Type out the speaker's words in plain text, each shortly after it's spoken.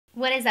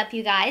What is up,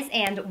 you guys,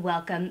 and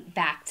welcome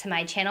back to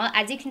my channel.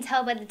 As you can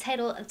tell by the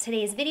title of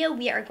today's video,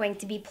 we are going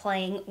to be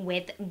playing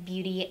with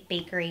Beauty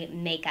Bakerie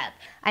makeup.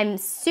 I'm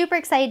super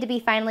excited to be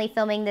finally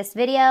filming this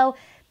video.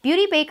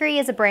 Beauty Bakerie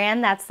is a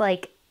brand that's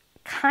like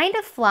kind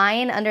of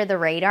flying under the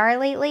radar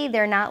lately.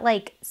 They're not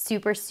like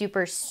super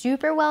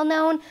well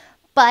known,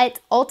 but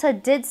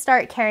Ulta did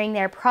start carrying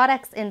their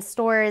products in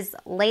stores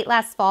late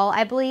last fall,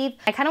 I believe.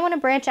 I kind of want to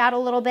branch out a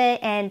little bit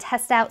and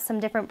test out some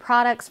different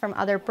products from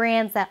other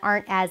brands that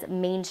aren't as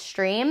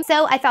mainstream.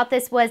 So I thought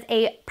this was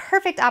a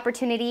perfect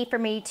opportunity for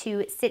me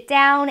to sit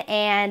down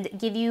and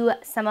give you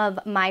some of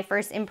my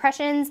first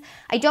impressions.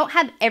 I don't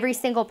have every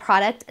single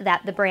product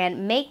that the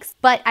brand makes,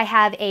 but I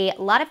have a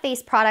lot of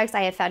face products.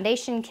 I have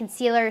foundation,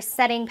 concealer,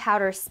 setting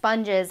powder,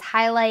 sponges,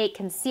 highlight,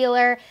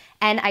 concealer,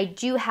 and I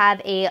do have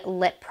a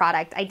lip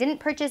product. I didn't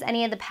purchase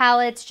any of the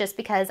palettes just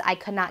because I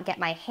could not get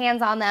my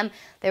hands on them.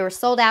 They were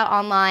sold out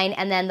online,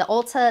 and then the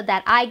Ulta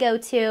that I go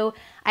to,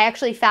 I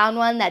actually found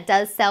one that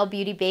does sell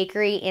Beauty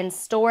Bakerie in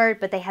store,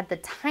 but they had the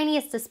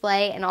tiniest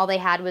display and all they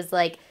had was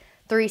like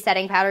 3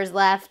 setting powders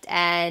left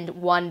and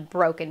 1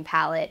 broken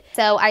palette.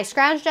 So I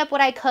scrounged up what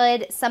I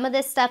could. Some of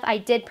this stuff I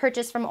did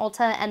purchase from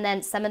Ulta, and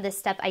then some of this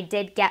stuff I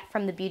did get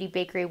from the Beauty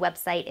Bakerie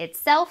website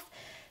itself.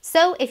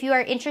 So if you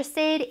are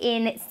interested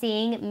in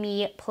seeing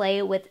me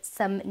play with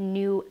some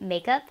new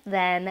makeup,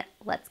 then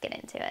let's get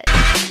into it.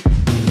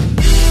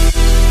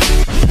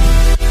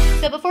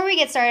 So before we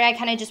get started, I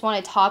kind of just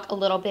want to talk a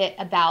little bit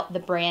about the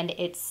brand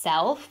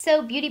itself.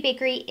 So Beauty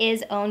Bakerie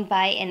is owned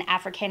by an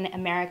African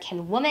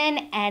American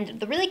woman, and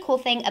the really cool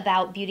thing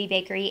about Beauty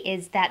Bakerie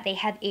is that they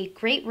have a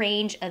great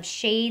range of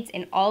shades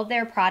in all of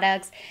their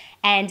products,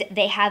 and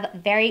they have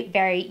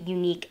very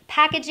unique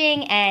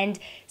packaging, and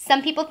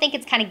some people think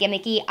it's kind of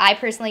gimmicky. I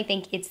personally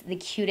think it's the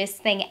cutest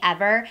thing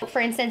ever. For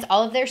instance,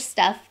 all of their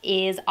stuff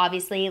is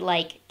obviously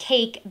like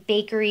cake,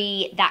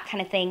 bakery, that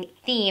kind of thing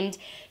themed.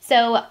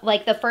 So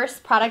like the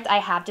first product I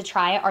have to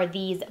try are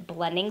these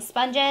blending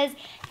sponges,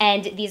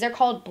 and these are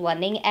called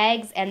blending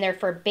eggs, and they're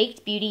for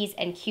baked beauties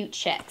and cute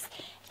chicks.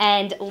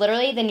 And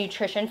literally the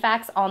nutrition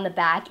facts on the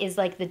back is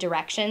like the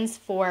directions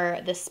for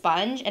the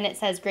sponge, and it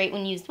says great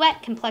when used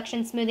wet,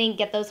 complexion smoothing,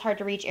 get those hard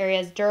to reach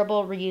areas,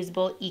 durable,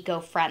 reusable,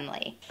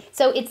 eco-friendly.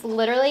 So it's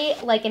literally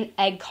like an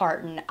egg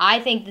carton. I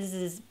think this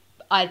is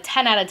a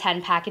 10 out of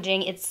 10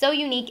 packaging. It's so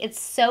unique, it's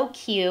so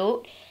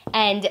cute,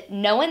 and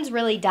no one's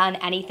really done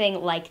anything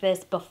like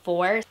this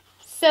before.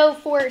 So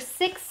for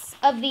 6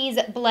 of these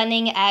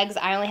blending eggs,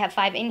 I only have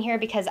 5 in here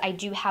because I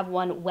do have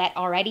one wet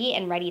already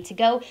and ready to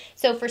go.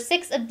 So for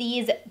 6 of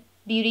these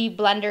Beauty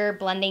Blender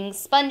blending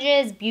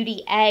sponges,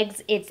 beauty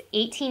eggs, it's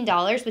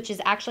 $18, which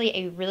is actually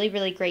a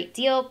really great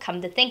deal.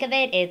 Come to think of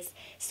it, it's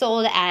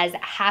sold as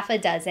half a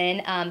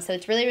dozen, so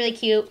it's really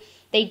cute.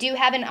 They do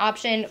have an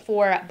option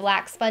for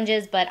black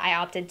sponges, but I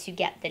opted to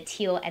get the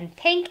teal and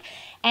pink.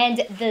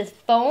 And the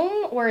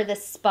foam or the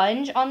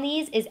sponge on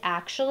these is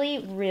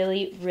actually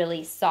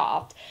really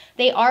soft.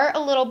 They are a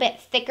little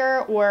bit thicker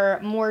or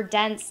more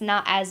dense,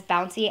 not as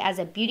bouncy as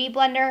a beauty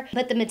blender,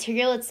 but the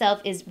material itself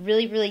is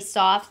really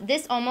soft.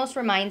 This almost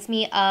reminds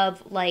me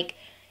of like,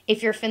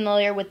 if you're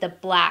familiar with the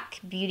Black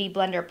Beauty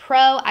Blender Pro,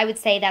 I would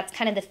say that's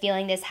kind of the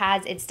feeling this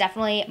has. It's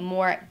definitely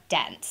more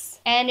dense.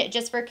 And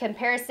just for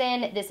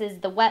comparison, this is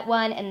the wet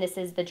one and this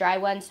is the dry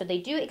one. So they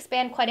do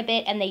expand quite a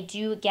bit, and they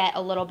do get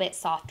a little bit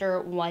softer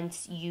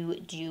once you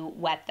do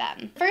wet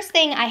them. First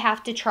thing I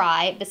have to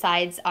try,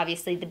 besides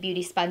obviously the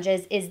beauty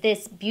sponges, is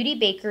this Beauty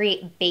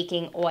Bakerie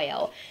baking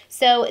oil.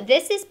 So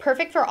this is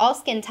perfect for all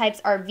skin types.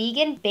 Our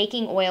vegan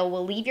baking oil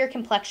will leave your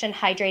complexion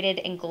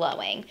hydrated and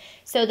glowing.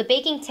 So the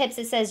baking tips,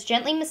 it says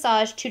gently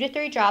massage 2 to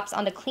 3 drops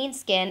onto clean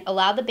skin.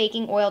 Allow the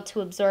baking oil to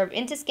absorb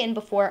into skin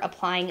before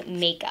applying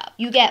makeup.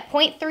 You get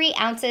 0.3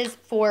 ounces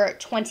for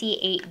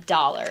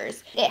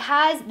 $28.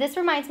 This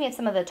reminds me of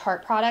some of the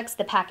Tarte products.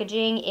 The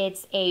packaging,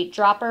 it's a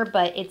dropper,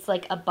 but it's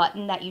like a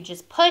button that you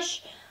just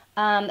push.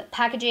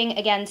 Packaging,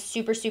 again,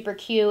 super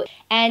cute.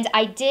 And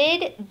I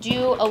did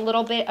do a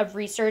little bit of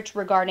research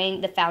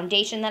regarding the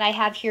foundation that I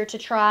have here to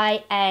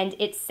try, and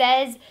it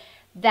says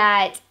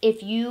that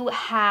if you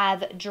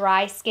have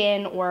dry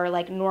skin or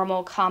like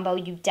normal combo,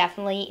 you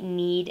definitely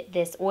need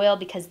this oil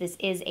because this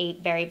is a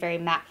very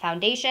matte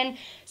foundation.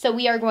 So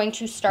we are going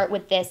to start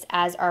with this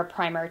as our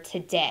primer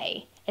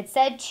today. It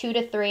said 2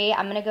 to 3.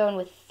 I'm gonna go in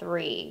with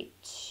 3.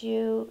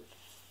 2,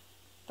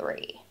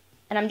 3.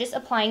 And I'm just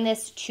applying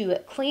this to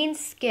clean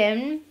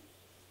skin.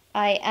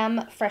 I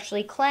am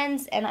freshly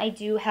cleansed, and I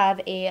do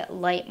have a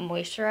light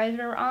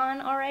moisturizer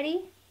on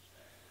already.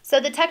 So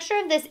the texture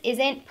of this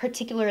isn't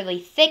particularly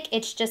thick,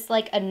 it's just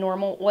like a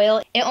normal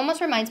oil. It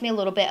almost reminds me a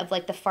little bit of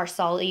like the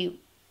Farsali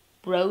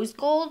Rose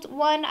Gold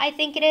one, I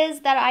think it is,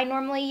 that I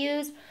normally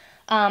use.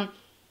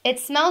 It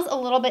smells a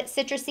little bit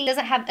citrusy. It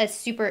doesn't have a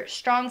super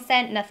strong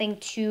scent, nothing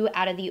too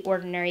out of the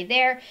ordinary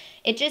there.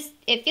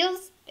 It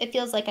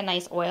feels like a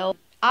nice oil.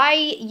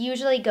 I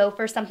usually go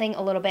for something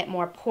a little bit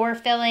more pore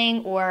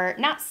filling, or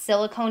not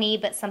silicone-y,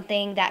 but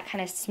something that kind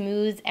of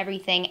smooths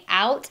everything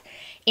out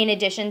in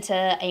addition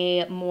to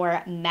a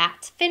more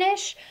matte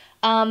finish.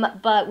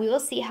 but we will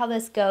see how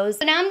this goes.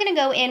 So now I'm gonna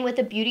go in with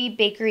the Beauty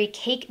Bakerie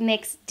Cake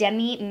Mix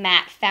Demi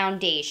Matte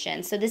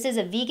Foundation. So this is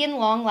a vegan,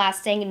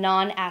 long-lasting,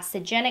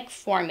 non-acetogenic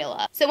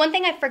formula. So one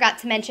thing I forgot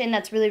to mention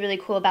that's really, really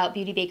cool about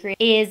Beauty Bakerie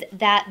is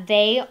that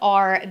they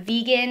are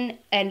vegan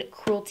and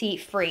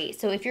cruelty-free.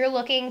 So if you're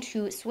looking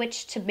to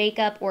switch to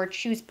makeup or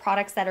choose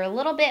products that are a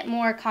little bit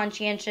more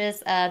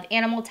conscientious of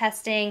animal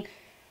testing,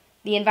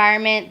 the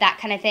environment, that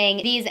kind of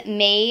thing, these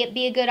may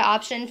be a good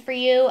option for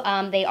you.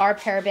 They are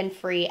paraben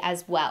free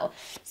as well.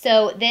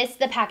 So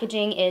the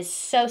packaging is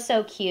so,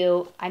 so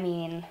cute. I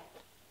mean,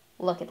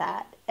 look at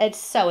that. It's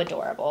so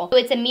adorable. So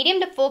it's a medium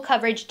to full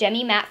coverage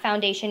demi matte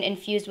foundation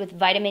infused with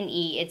vitamin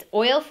E. It's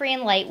oil free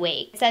and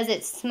lightweight. It says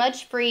it's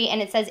smudge free,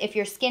 and it says if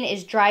your skin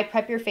is dry,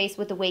 prep your face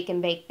with the Wake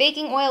and Bake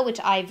baking oil, which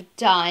I've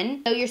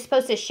done. So you're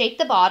supposed to shake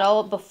the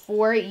bottle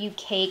before you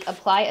cake,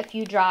 apply a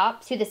few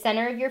drops to the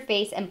center of your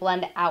face and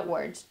blend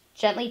outwards.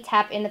 Gently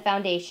tap in the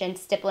foundation,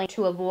 stippling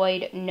to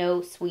avoid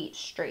no sweet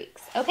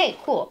streaks. Okay,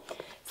 cool.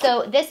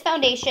 So this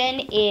foundation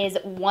is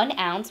 1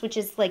 ounce, which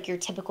is like your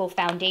typical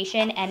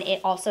foundation, and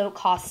it also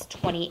costs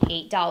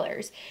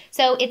 $28.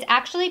 So it's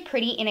actually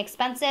pretty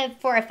inexpensive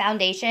for a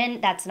foundation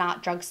that's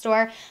not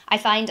drugstore. I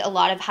find a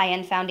lot of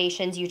high-end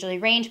foundations usually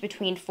range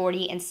between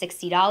 $40 and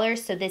 $60,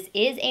 so this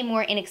is a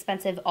more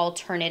inexpensive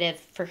alternative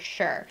for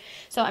sure.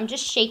 So I'm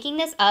just shaking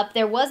this up.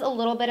 There was a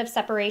little bit of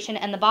separation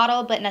in the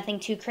bottle, but nothing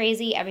too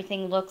crazy.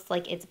 Everything looks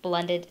like it's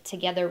blended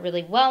together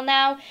really well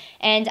now,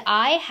 and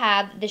I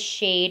have the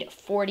shade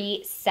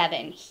 47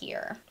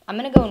 here. I'm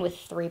gonna go in with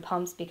 3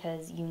 pumps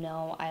because you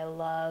know I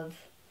love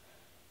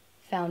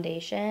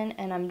foundation,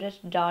 and I'm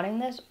just dotting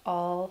this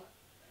all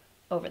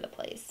over the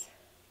place.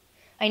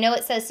 I know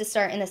it says to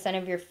start in the center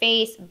of your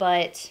face,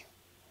 but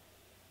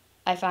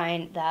I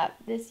find that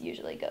this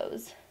usually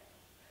goes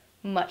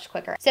much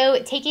quicker.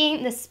 So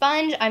taking the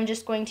sponge, I'm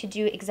just going to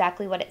do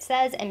exactly what it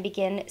says and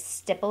begin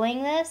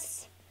stippling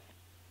this.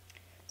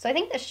 So I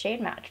think the shade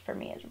match for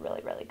me is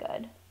really, really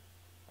good.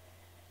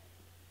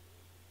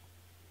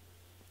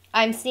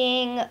 I'm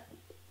seeing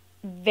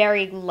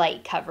very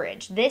light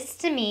coverage. This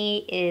to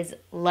me is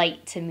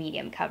light to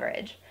medium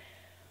coverage.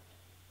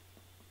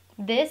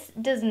 This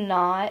does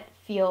not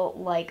feel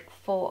like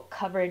full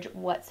coverage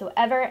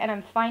whatsoever, and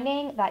I'm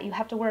finding that you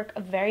have to work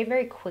very,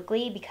 very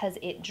quickly because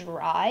it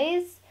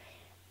dries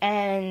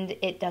and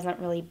it doesn't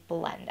really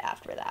blend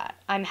after that.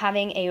 I'm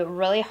having a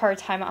really hard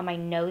time on my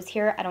nose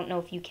here. I don't know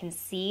if you can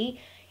see.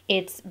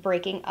 It's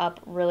breaking up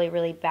really,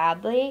 really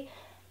badly.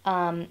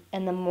 And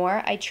the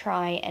more I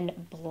try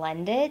and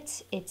blend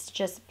it, it's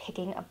just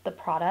picking up the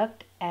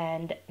product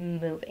and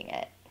moving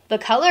it. The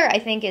color I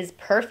think is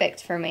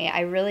perfect for me. I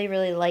really,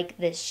 really like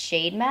this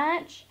shade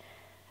match,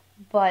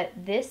 but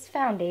this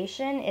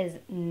foundation is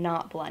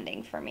not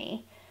blending for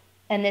me.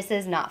 And this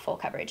is not full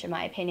coverage in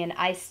my opinion.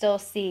 I still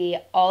see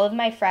all of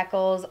my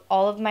freckles,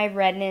 all of my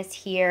redness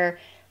here.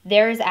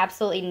 There is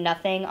absolutely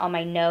nothing on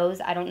my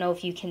nose. I don't know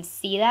if you can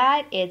see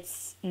that.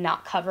 It's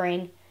not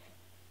covering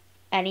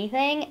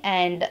anything,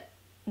 and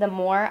the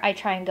more I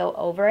try and go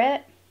over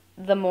it,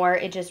 the more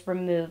it just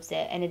removes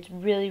it, and it's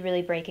really,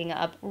 really breaking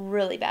up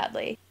really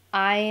badly.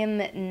 I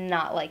am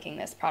not liking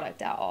this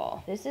product at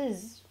all. This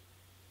is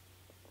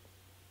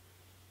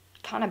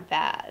kind of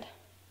bad.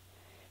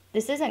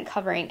 This isn't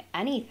covering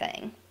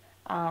anything.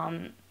 Oh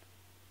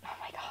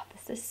my god,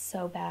 this is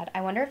so bad. I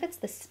wonder if it's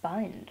the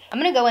sponge. I'm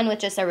gonna go in with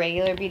just a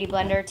regular beauty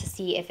blender to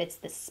see if it's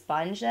the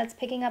sponge that's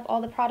picking up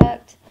all the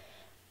product.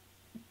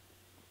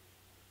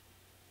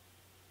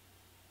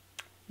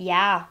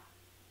 Yeah,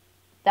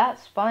 that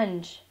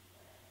sponge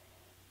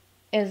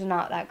is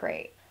not that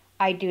great.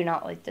 I do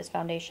not like this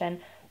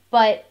foundation,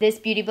 but this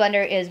beauty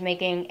blender is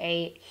making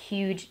a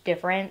huge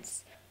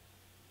difference.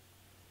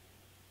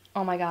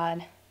 Oh my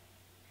god.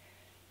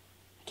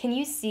 Can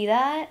you see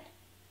that?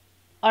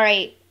 All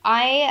right,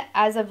 I,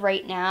 as of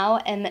right now,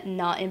 am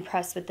not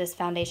impressed with this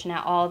foundation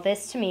at all.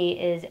 This, to me,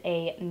 is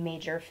a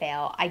major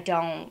fail. I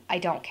don't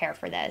care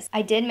for this.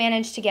 I did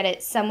manage to get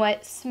it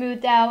somewhat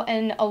smoothed out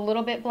and a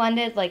little bit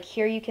blended. Like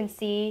here you can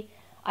see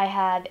I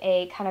have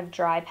a kind of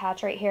dry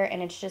patch right here,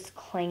 and it's just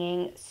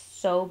clinging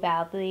so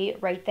badly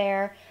right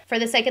there. For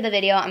the sake of the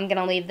video, I'm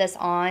gonna leave this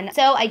on.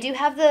 So I do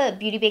have the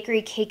Beauty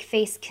Bakerie Cake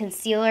Face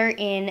Concealer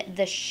in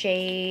the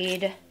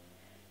shade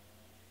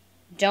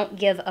Don't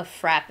Give a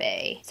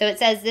Frappe. So it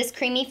says this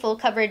creamy full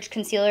coverage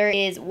concealer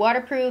is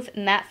waterproof,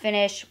 matte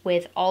finish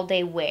with all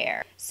day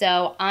wear.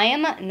 So I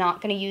am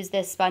not going to use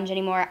this sponge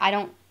anymore. I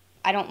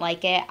don't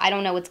like it. I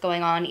don't know what's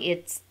going on.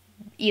 It's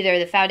either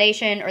the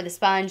foundation or the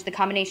sponge. The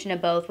combination of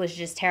both was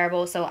just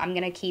terrible. So I'm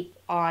going to keep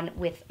on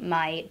with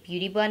my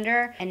beauty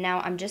blender. And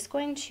now I'm just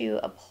going to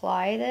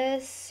apply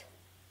this.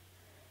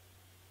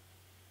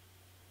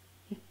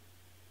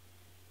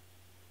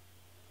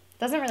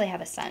 Doesn't really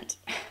have a scent.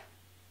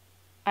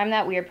 I'm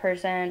that weird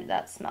person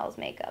that smells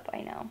makeup,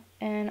 I know.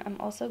 And I'm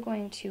also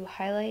going to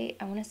highlight.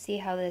 I want to see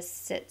how this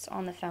sits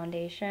on the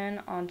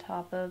foundation on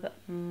top of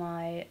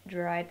my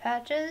dry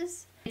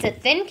patches. It's a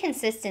thin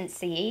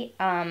consistency.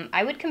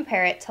 I would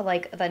compare it to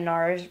like the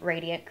NARS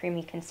Radiant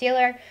Creamy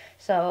Concealer.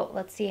 So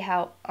let's see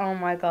how, oh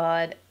my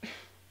god.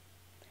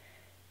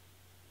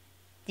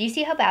 Do you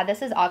see how bad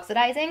this is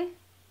oxidizing?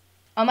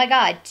 Oh my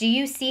god, do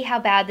you see how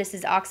bad this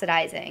is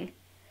oxidizing?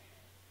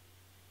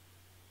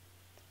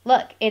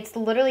 Look, it's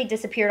literally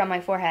disappeared on my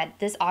forehead.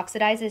 This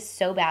oxidizes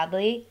so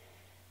badly.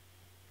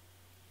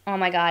 Oh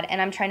my god, and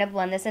I'm trying to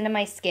blend this into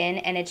my skin,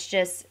 and it's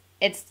just,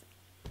 it's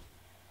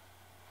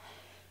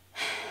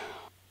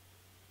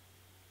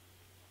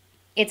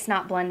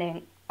not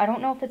blending. I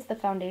don't know if it's the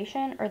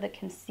foundation or the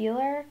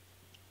concealer.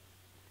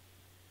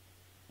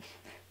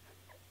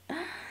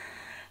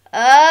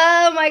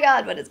 Oh my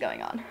god, what is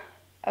going on?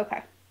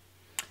 Okay.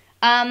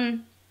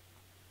 I'm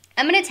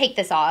gonna take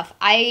this off.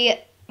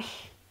 I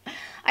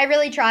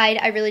really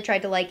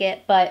tried to like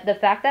it, but the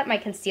fact that my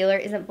concealer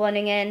isn't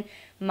blending in,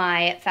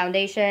 my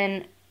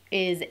foundation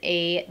is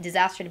a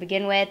disaster to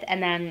begin with,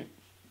 and then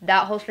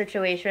that whole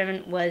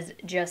situation was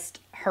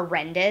just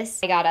horrendous.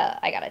 I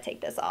gotta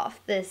take this off.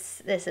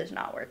 This is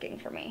not working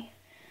for me.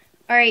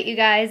 All right, you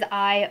guys,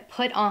 I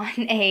put on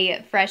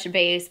a fresh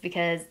base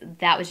because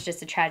that was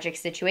just a tragic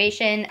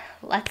situation.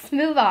 Let's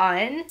move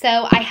on.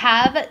 So I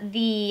have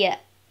the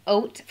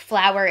oat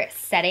flower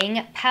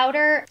setting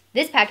powder.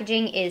 This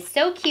packaging is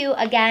so cute.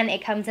 Again,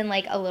 it comes in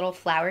like a little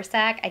flower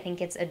sack. I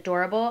think it's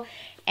adorable.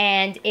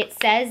 And it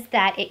says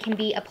that it can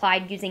be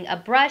applied using a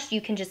brush.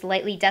 You can just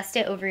lightly dust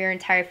it over your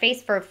entire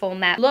face for a full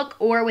matte look,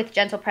 or with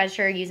gentle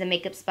pressure, use a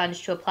makeup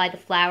sponge to apply the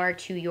flower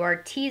to your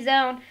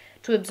T-zone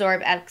to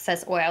absorb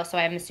excess oil. So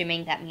I'm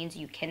assuming that means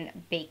you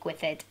can bake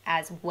with it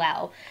as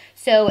well.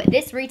 So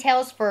this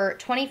retails for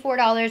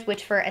 $24,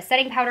 which for a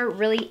setting powder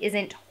really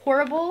isn't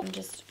horrible. I'm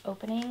just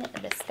opening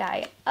this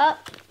guy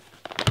up.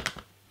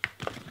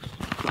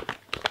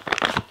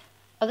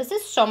 Oh, this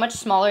is so much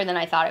smaller than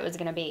I thought it was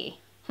gonna be.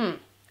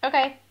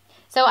 Okay.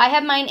 So I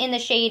have mine in the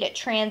shade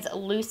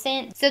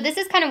Translucent. So this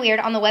is kind of weird.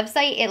 On the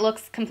website, it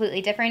looks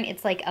completely different.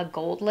 It's like a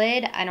gold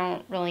lid. I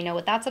don't really know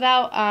what that's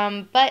about,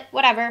 but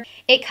whatever.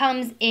 It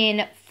comes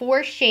in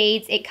 4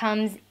 shades. It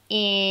comes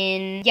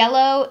in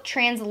yellow,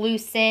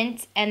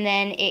 translucent, and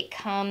then it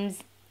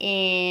comes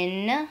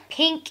in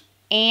pink,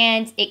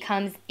 and it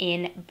comes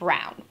in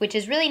brown, which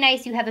is really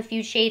nice. You have a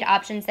few shade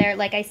options there.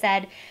 Like I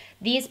said,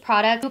 these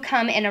products do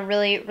come in a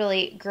really,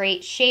 really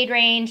great shade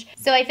range.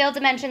 So I failed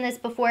to mention this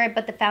before,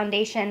 but the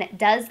foundation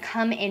does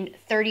come in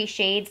 30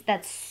 shades.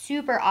 That's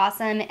super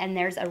awesome. And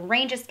there's a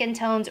range of skin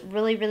tones,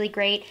 really, really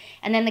great.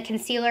 And then the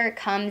concealer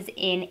comes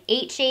in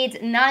 8 shades.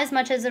 Not as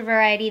much as a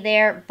variety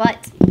there,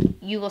 but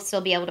you will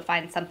still be able to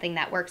find something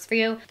that works for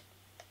you.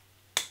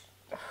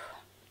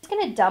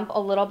 Gonna dump a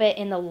little bit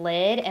in the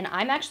lid, and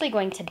I'm actually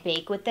going to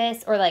bake with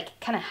this, or like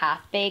kind of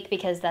half bake,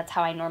 because that's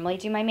how I normally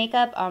do my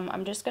makeup.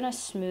 I'm just gonna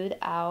smooth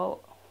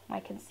out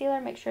my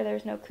concealer, make sure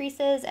there's no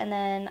creases, and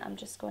then I'm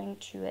just going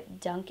to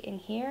dunk in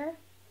here.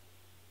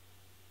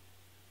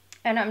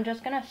 And I'm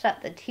just gonna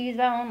set the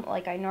T-zone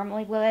like I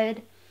normally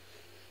would.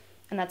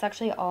 And that's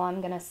actually all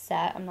I'm gonna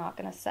set. I'm not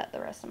gonna set the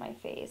rest of my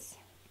face.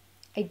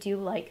 I do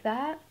like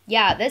that.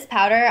 Yeah, this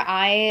powder,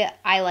 I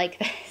like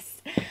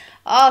this.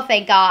 Oh,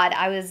 thank God.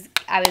 I was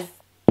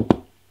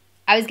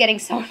getting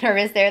so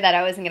nervous there that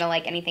I wasn't gonna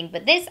like anything,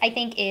 but this I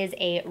think is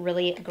a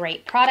really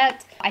great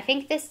product. I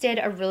think this did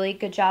a really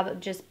good job of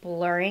just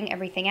blurring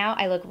everything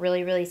out. I look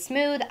really, really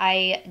smooth.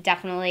 I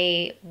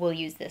definitely will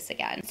use this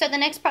again. So the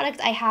next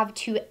product I have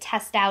to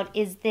test out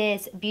is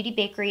this Beauty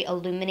Bakerie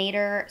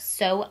Illuminator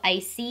So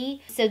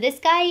Icy. So this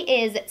guy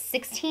is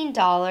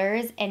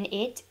 $16, and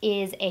it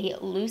is a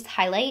loose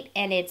highlight,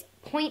 and it's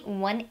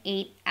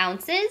 0.18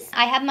 ounces.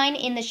 I have mine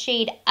in the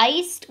shade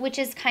Iced, which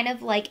is kind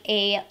of like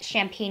a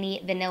champagne-y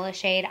vanilla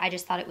shade. I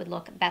just thought it would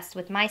look best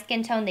with my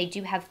skin tone. They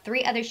do have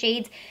 3 other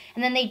shades,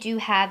 and then they do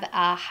have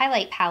a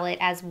highlight palette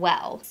as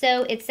well.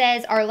 So it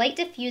says, our light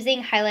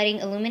diffusing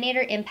highlighting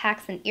illuminator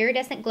impacts an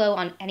iridescent glow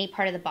on any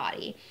part of the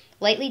body.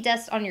 Lightly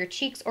dust on your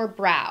cheeks or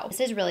brow. This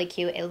is really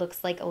cute. It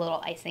looks like a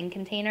little icing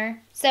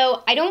container.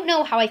 So I don't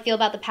know how I feel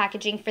about the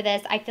packaging for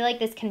this. I feel like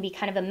this can be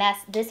kind of a mess.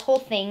 This whole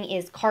thing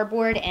is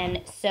cardboard,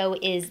 and so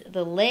is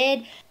the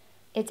lid.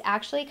 It's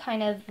actually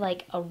kind of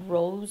like a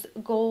rose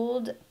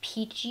gold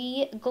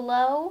peachy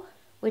glow,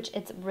 which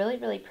it's really,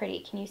 really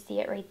pretty. Can you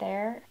see it right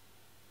there?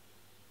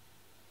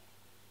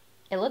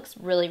 It looks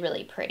really,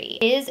 really pretty.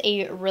 It is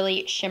a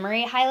really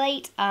shimmery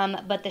highlight,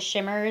 but the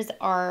shimmers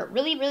are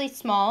really, really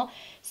small,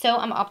 so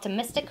I'm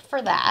optimistic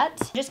for that.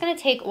 I'm just gonna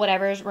take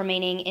whatever's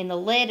remaining in the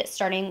lid,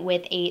 starting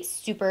with a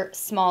super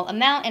small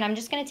amount, and I'm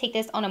just gonna take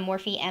this on a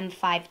Morphe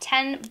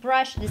M510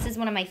 brush. This is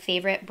one of my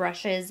favorite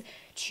brushes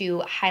to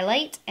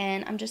highlight,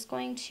 and I'm just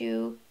going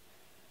to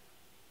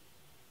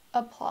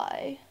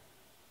apply.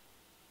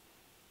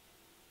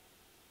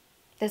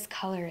 This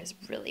color is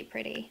really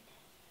pretty.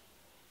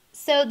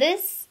 So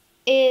this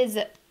is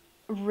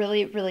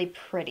really, really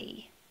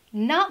pretty.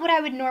 Not what I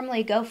would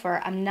normally go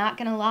for, I'm not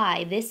gonna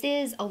lie. This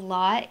is a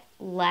lot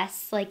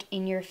less like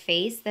in your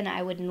face than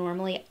I would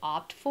normally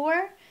opt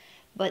for,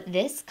 but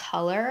this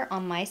color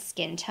on my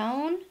skin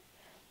tone,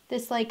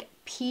 this like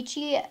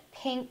peachy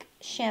pink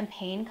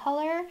champagne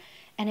color,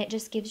 and it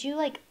just gives you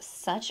like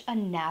such a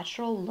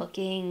natural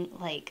looking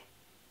like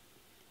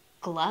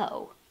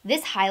glow.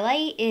 This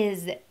highlight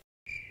is,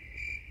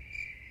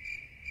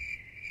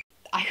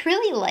 I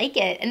really like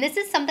it. And this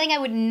is something I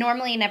would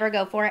normally never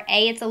go for.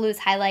 A, it's a loose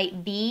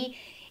highlight. B,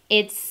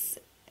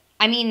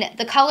 I mean,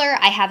 the color,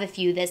 I have a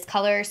few this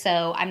color,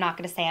 so I'm not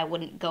going to say I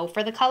wouldn't go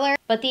for the color.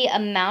 But the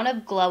amount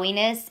of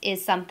glowiness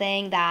is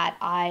something that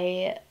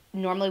I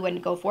normally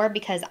wouldn't go for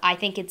because I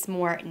think it's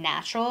more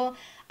natural.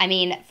 I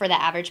mean, for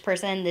the average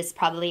person, this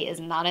probably is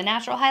not a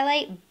natural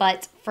highlight.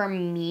 But for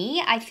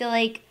me, I feel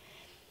like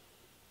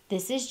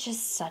this is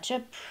just such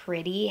a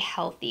pretty,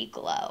 healthy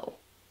glow.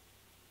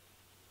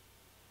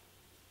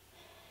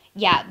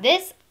 Yeah,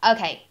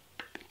 okay.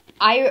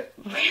 I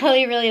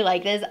really, really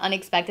like this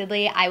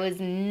unexpectedly. I was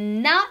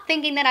not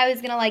thinking that I was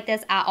going to like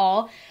this at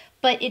all,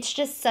 but it's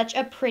just such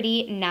a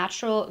pretty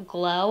natural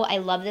glow. I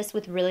love this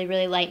with really,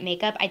 really light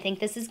makeup. I think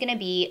this is going to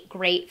be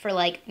great for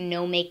like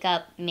no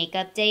makeup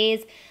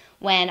days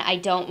when I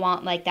don't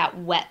want like that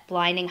wet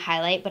blinding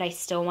highlight, but I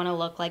still want to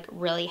look like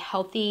really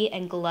healthy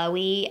and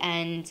glowy,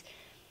 and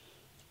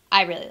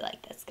I really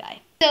like this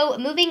guy. So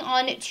moving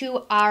on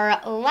to our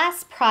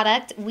last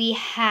product, we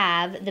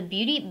have the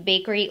Beauty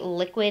Bakerie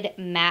Liquid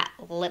Matte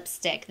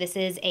Lipstick. This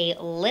is a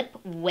lip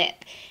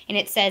whip, and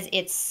it says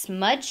it's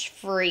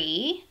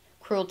smudge-free,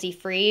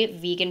 cruelty-free,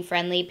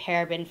 vegan-friendly,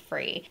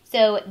 paraben-free.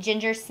 So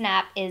Ginger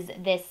Snap is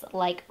this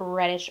like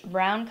reddish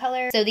brown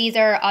color. So these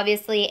are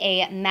obviously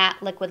a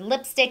matte liquid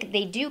lipstick.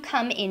 They do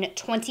come in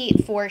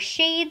 24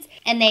 shades,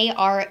 and they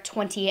are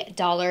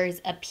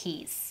 $20 a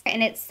piece.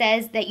 And it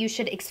says that you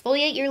should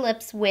exfoliate your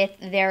lips with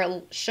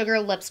their sugar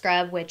lip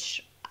scrub,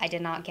 which I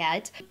did not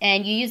get.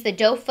 And you use the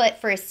doe foot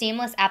for a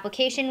seamless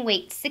application.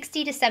 Wait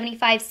 60 to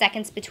 75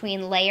 seconds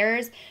between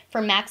layers.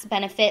 For max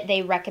benefit,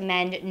 they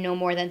recommend no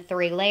more than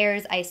 3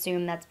 layers. I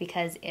assume that's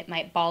because it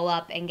might ball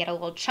up and get a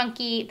little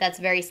chunky. That's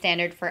very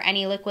standard for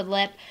any liquid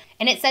lip.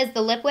 And it says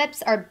the lip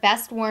whips are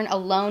best worn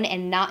alone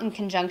and not in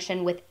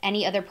conjunction with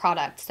any other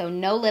product. So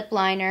no lip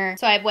liner.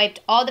 So I've wiped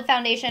all the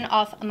foundation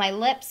off my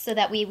lips so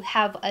that we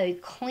have a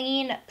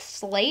clean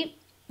slate.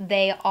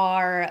 They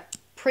are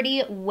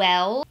pretty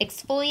well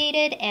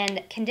exfoliated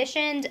and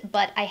conditioned,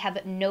 but I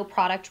have no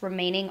product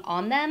remaining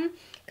on them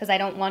because I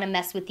don't want to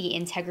mess with the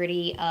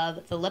integrity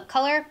of the lip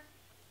color.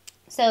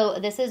 So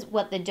this is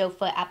what the doe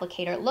foot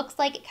applicator looks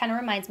like. It kind of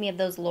reminds me of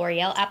those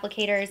L'Oreal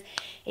applicators.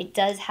 It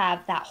does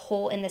have that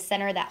hole in the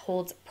center that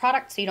holds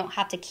product, so you don't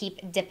have to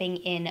keep dipping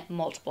in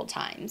multiple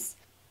times.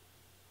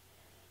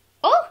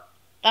 Oh,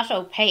 that's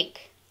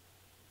opaque.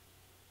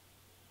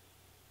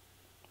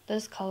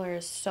 This color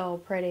is so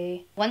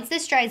pretty. Once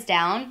this dries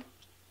down,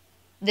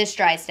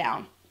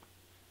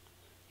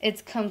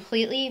 it's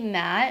completely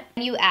matte.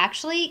 You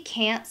actually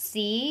can't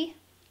see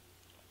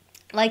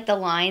like the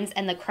lines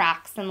and the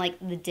cracks and like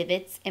the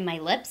divots in my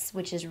lips,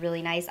 which is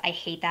really nice. I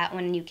hate that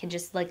when you can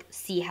just like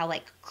see how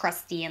like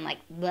crusty and like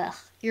blech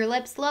your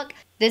lips look.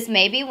 This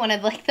may be one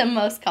of like the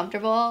most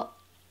comfortable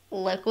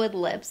liquid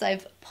lips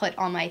I've put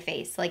on my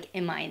face like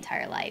in my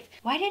entire life.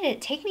 Why did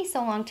it take me so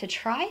long to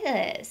try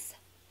this?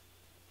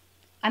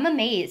 I'm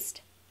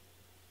amazed.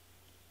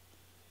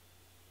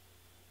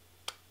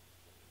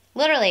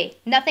 Literally,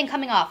 nothing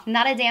coming off,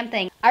 not a damn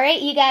thing. All right,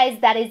 you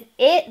guys, that is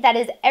it. That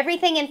is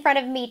everything in front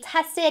of me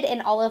tested in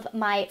all of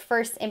my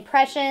first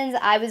impressions.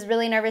 I was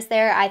really nervous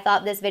there. I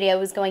thought this video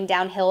was going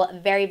downhill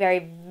very,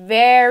 very,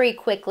 very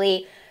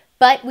quickly,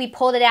 but we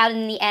pulled it out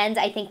in the end.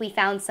 I think we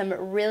found some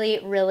really,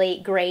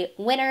 really great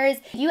winners.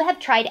 If you have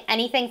tried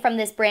anything from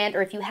this brand,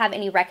 or if you have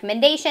any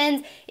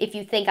recommendations, if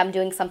you think I'm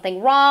doing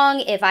something wrong,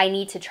 if I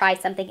need to try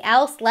something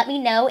else, let me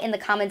know in the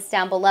comments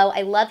down below.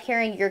 I love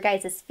hearing your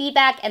guys'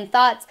 feedback and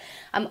thoughts.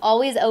 I'm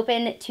always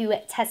open to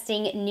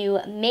testing new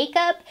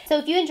makeup. So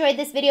if you enjoyed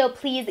this video,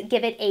 please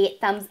give it a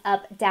thumbs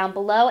up down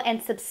below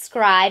and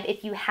subscribe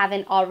if you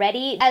haven't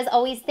already. As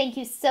always, thank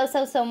you so,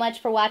 so, so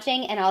much for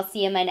watching, and I'll see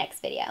you in my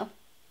next video.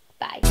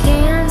 Bye.